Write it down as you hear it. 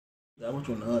That was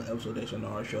on another episode of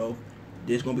DayShawnrshow.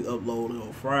 This gonna be uploaded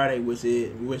on Friday,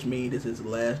 which means this is the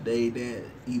last day that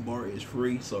eBar is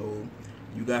free. So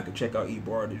you guys can check out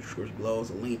eBar. The description below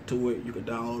is a link to it. You can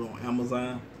download on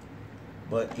Amazon.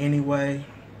 But anyway,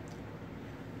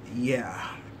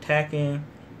 yeah, Tekken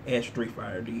and Street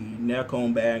Fighter, the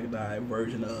Nelcon Bandai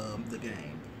version of the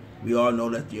game. We all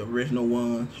know that the original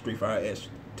one, Street Fighter X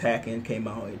Tekken, came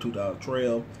out in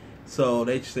 2012. So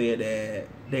they said that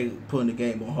they putting the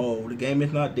game on hold. The game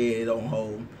is not dead, on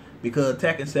hold, because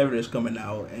Tekken 7 is coming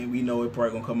out, and we know it's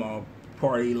probably gonna come out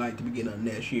probably like the beginning of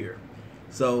next year.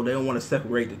 So they don't want to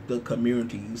separate the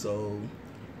community. So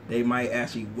they might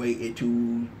actually wait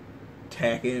until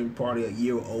Tekken probably a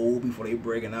year old before they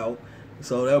breaking out.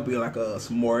 So that'll be like a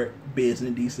smart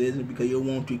business decision, because you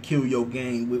want to kill your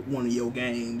game with one of your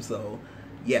games. So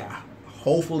yeah,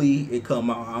 hopefully it come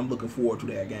out. I'm looking forward to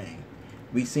that game.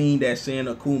 We seen that Shin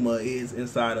Akuma is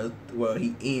inside of, well,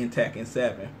 he in Tekken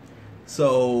 7.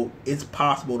 So it's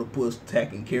possible to put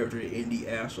Tekken characters in the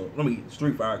actual,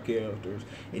 Street Fighter characters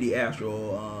in the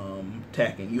actual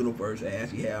Tekken universe,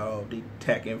 as you have the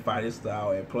Tekken fighting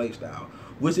style and play style,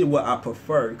 which is what I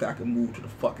prefer, because I can move to the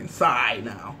fucking side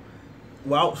now.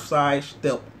 Well, outside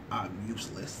step, I'm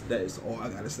useless. That is all I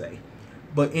gotta say.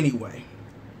 But anyway,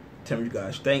 tell me what you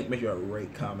guys think. Make sure you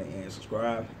rate, comment, and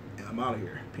subscribe. And I'm out of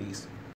here. Peace.